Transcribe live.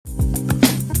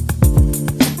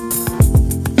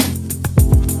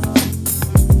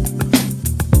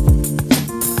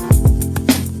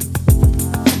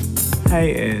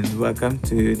Hi, and welcome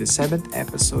to the seventh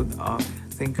episode of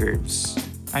Think Curbs.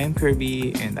 I am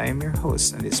Kirby, and I am your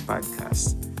host on this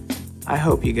podcast. I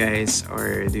hope you guys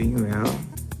are doing well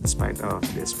despite of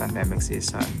this pandemic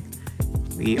season.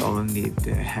 We all need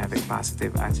to have a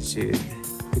positive attitude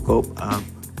to cope up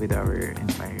with our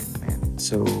environment.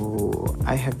 So,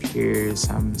 I have here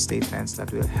some statements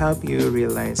that will help you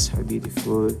realize how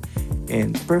beautiful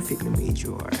and perfectly made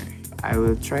you are. I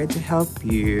will try to help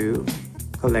you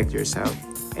collect yourself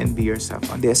and be yourself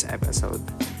on this episode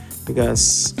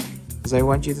because I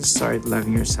want you to start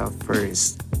loving yourself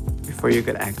first before you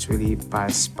could actually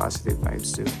pass positive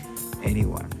vibes to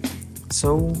anyone.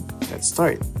 So let's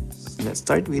start. Let's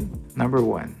start with number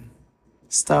one.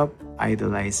 Stop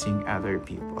idolizing other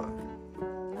people.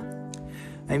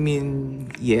 I mean,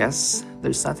 yes,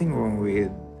 there's nothing wrong with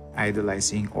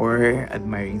idolizing or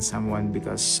admiring someone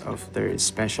because of their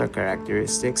special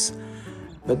characteristics.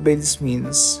 But by this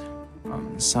means,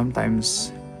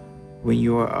 sometimes when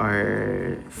you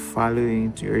are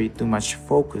or too much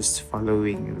focused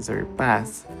following their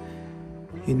path,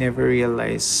 you never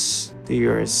realize to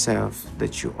yourself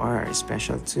that you are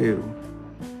special too.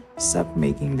 Stop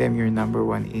making them your number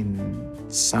one in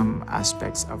some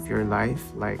aspects of your life,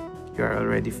 like you're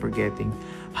already forgetting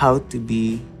how to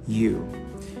be you.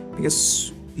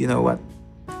 Because you know what?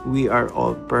 We are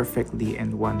all perfectly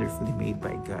and wonderfully made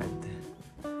by God.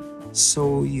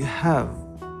 So you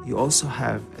also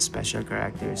have special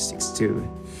characteristics too.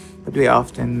 But we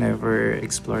often never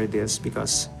explore this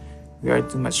because we are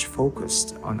too much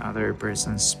focused on other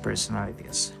person's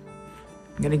personalities.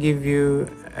 I'm gonna give you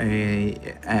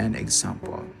an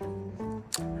example.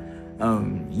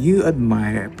 You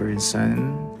admire a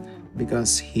person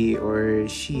because he or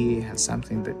she has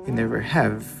something that you never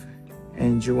have,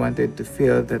 and you wanted to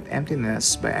fill that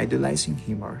emptiness by idolizing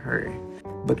him or her.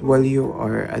 But while you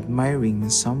are admiring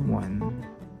someone,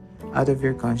 out of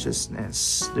your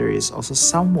consciousness, there is also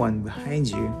someone behind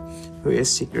you who is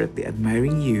secretly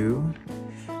admiring you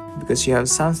because you have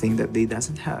something that they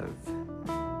doesn't have.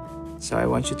 So I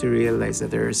want you to realize that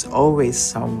there is always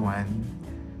someone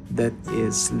that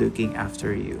is looking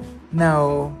after you.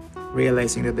 Now,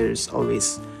 realizing that there's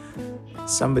always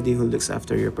somebody who looks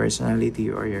after your personality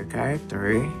or your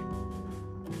character,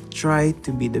 try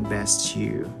to be the best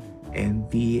you and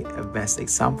be a best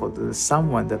example to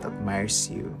someone that admires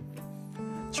you.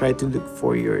 Try to look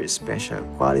for your special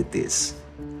qualities,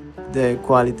 the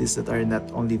qualities that are not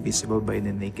only visible by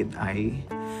the naked eye,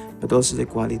 but also the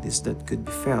qualities that could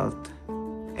be felt.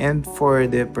 And for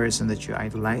the person that you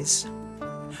idolize,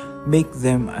 make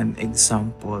them an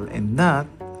example and not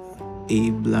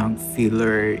a blank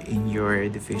filler in your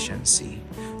deficiency.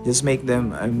 Just make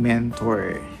them a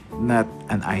mentor, not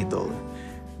an idol.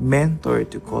 Mentor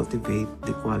to cultivate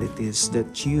the qualities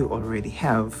that you already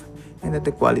have, and that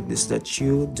the qualities that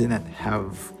you do not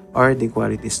have are the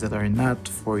qualities that are not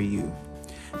for you.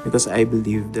 Because I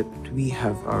believe that we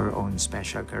have our own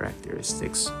special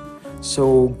characteristics.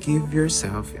 So give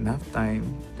yourself enough time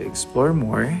to explore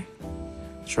more,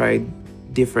 try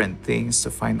different things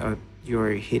to find out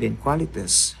your hidden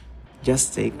qualities.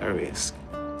 Just take a risk.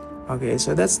 Okay,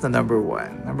 so that's the number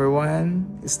one. Number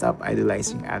one is stop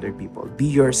idolizing other people. Be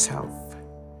yourself.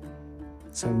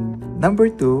 So, number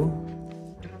two,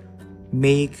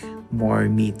 make more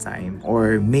me time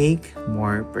or make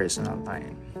more personal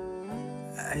time.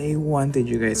 I wanted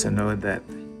you guys to know that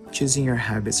choosing your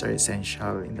habits are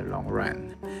essential in the long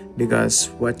run because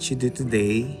what you do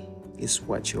today is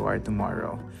what you are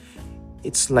tomorrow.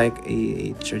 It's like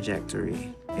a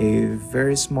trajectory. A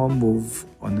very small move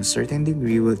on a certain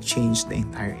degree will change the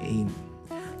entire aim.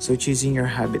 So choosing your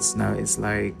habits now is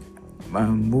like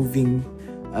moving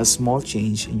a small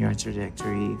change in your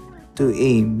trajectory to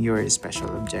aim your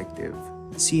special objective.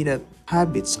 See that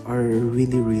habits are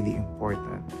really, really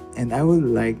important. And I would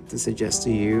like to suggest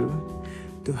to you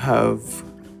to have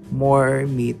more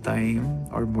me time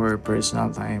or more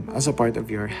personal time as a part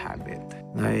of your habit.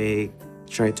 Like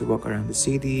try to walk around the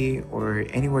city or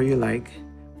anywhere you like,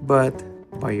 but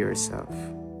by yourself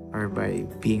or by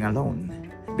being alone.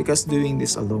 Because doing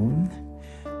this alone,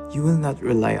 you will not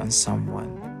rely on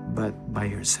someone, but by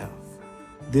yourself.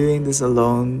 Doing this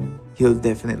alone, you'll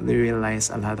definitely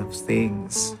realize a lot of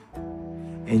things.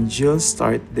 And you'll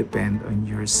start to depend on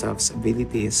yourself's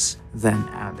abilities than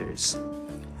others.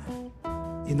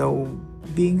 You know,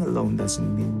 being alone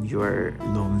doesn't mean you're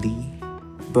lonely,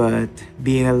 but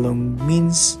being alone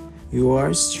means you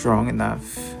are strong enough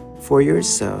for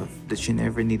yourself that you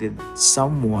never needed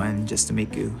someone just to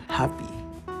make you happy.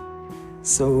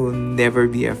 So never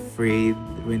be afraid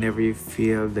whenever you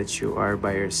feel that you are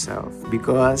by yourself,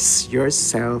 because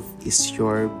yourself is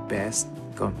your best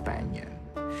companion.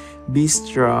 Be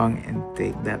strong and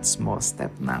take that small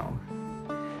step now.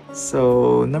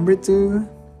 So, number two,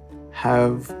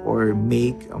 have or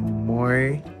make a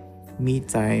more me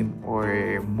time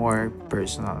or more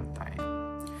personal time.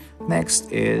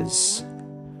 Next is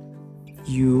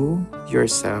you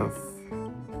yourself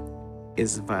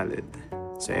is valid.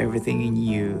 So everything in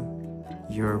you,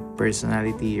 your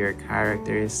personality, your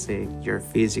characteristic, your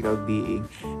physical being,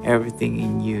 everything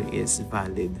in you is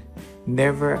valid.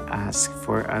 Never ask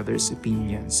for others'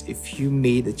 opinions if you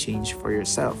made a change for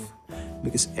yourself,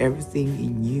 because everything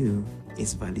in you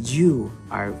is valid. You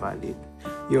are valid.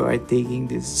 You are taking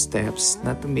these steps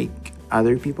not to make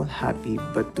other people happy,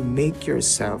 but to make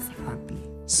yourself happy.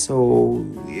 So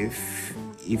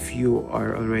if you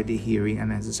are already hearing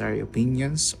unnecessary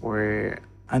opinions or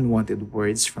unwanted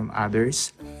words from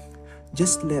others,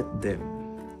 just let them.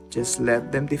 Just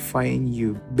let them define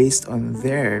you based on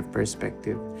their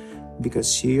perspective,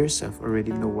 because you yourself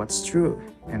already know what's true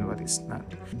and what is not.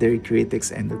 Their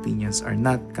critics and opinions are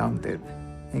not counted.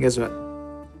 And guess what?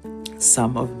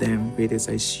 Some of them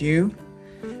criticize you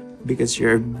because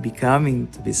you're becoming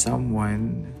to be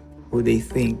someone who they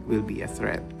think will be a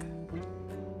threat.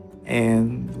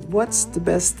 And what's the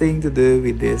best thing to do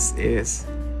with this is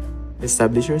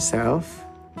establish yourself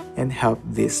and help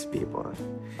these people.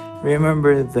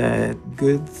 Remember that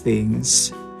good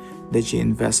things that you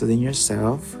invested in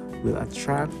yourself will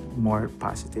attract more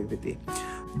positivity.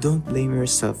 Don't blame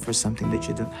yourself for something that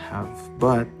you don't have,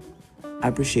 but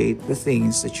appreciate the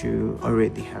things that you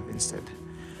already have instead.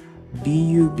 Be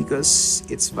you because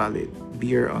it's valid. Be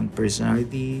your own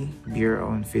personality, be your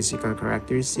own physical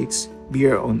characteristics, be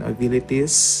your own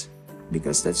abilities,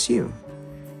 because that's you.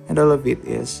 And all of it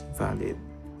is valid.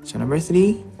 So number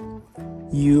three,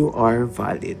 you are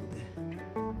valid.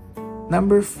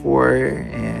 Number four,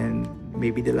 and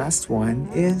maybe the last one,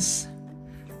 is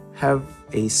have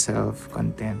a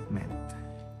self-contentment.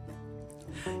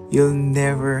 You'll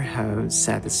never have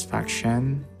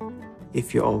satisfaction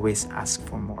if you always ask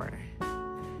for more.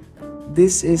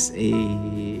 This is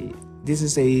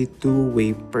a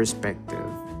two-way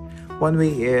perspective. One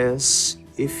way is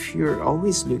if you're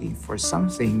always looking for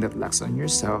something that lacks on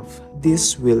yourself,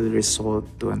 this will result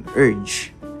to an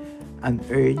urge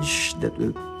that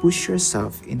will push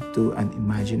yourself into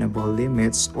unimaginable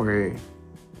limits, or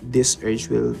this urge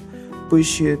will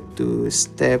push you to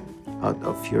step out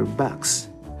of your box.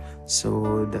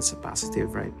 So that's a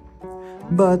positive, right?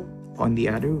 But on the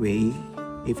other way,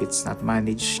 if it's not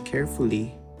managed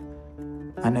carefully,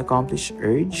 an accomplished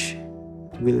urge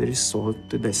will result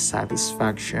to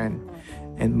dissatisfaction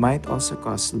and might also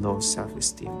cause low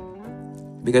self-esteem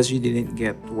because you didn't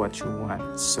get what you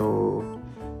want. So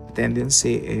the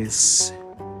tendency is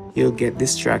you'll get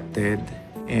distracted,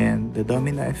 and the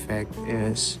domino effect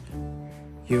is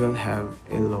you will have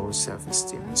a low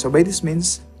self-esteem. So by this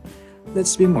means,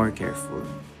 let's be more careful,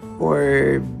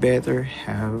 or better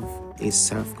have a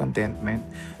self-contentment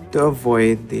to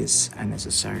avoid these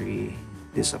unnecessary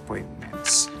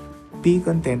disappointments. Be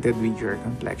contented with your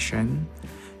complexion,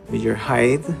 with your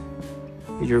height,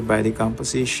 with your body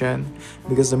composition,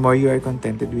 because the more you are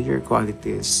contented with your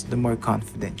qualities, the more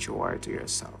confident you are to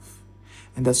yourself.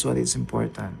 And that's what is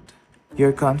important.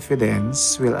 Your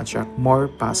confidence will attract more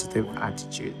positive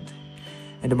attitude.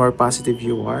 And the more positive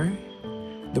you are,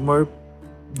 the more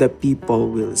the people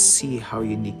will see how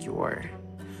unique you are.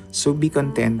 So be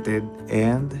contented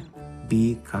and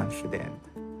be confident.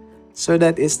 So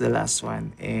that is the last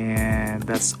one, and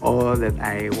that's all that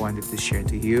I wanted to share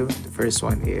to you. The first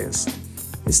one is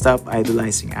stop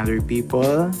idolizing other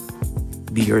people,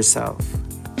 be yourself,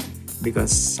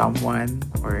 because someone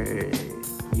or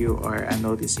you are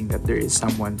noticing that there is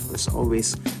someone who's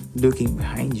always looking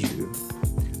behind you.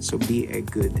 So be a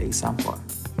good example.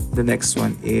 The next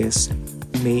one is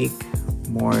make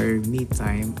more me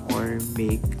time or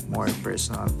make more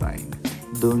personal time.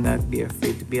 Do not be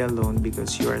afraid to be alone,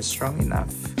 because you are strong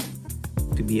enough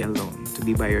to be alone, to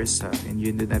be by yourself, and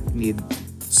you do not need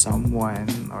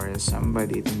someone or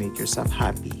somebody to make yourself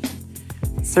happy.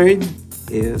 Third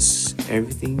is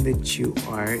everything that you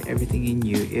are, everything in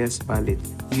you is valid.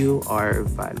 You are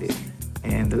valid.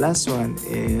 And the last one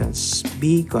is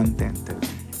be contented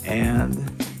and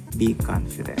be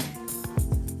confident.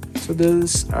 So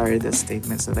those are the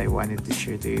statements that I wanted to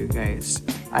share to you guys.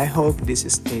 I hope these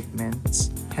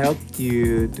statements helped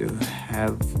you to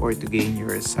have or to gain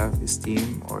your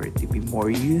self-esteem, or to be more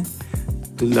you,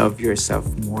 to love yourself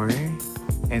more,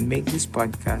 and make this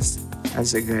podcast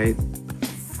as a guide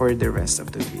for the rest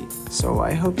of the week. So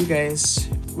I hope you guys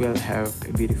will have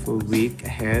a beautiful week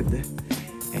ahead,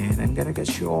 and I'm gonna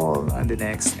catch you all on the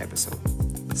next episode.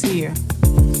 See you.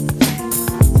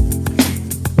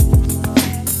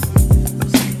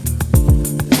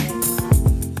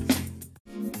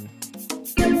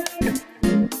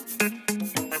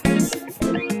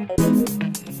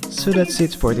 So that's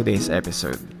it for today's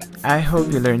episode. I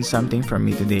hope you learned something from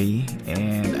me today,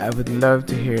 and I would love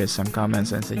to hear some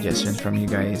comments and suggestions from you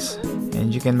guys.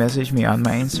 And you can message me on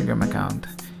my Instagram account.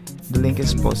 The link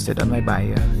is posted on my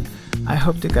bio. I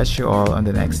hope to catch you all on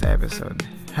the next episode.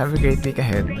 Have a great week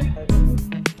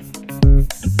ahead.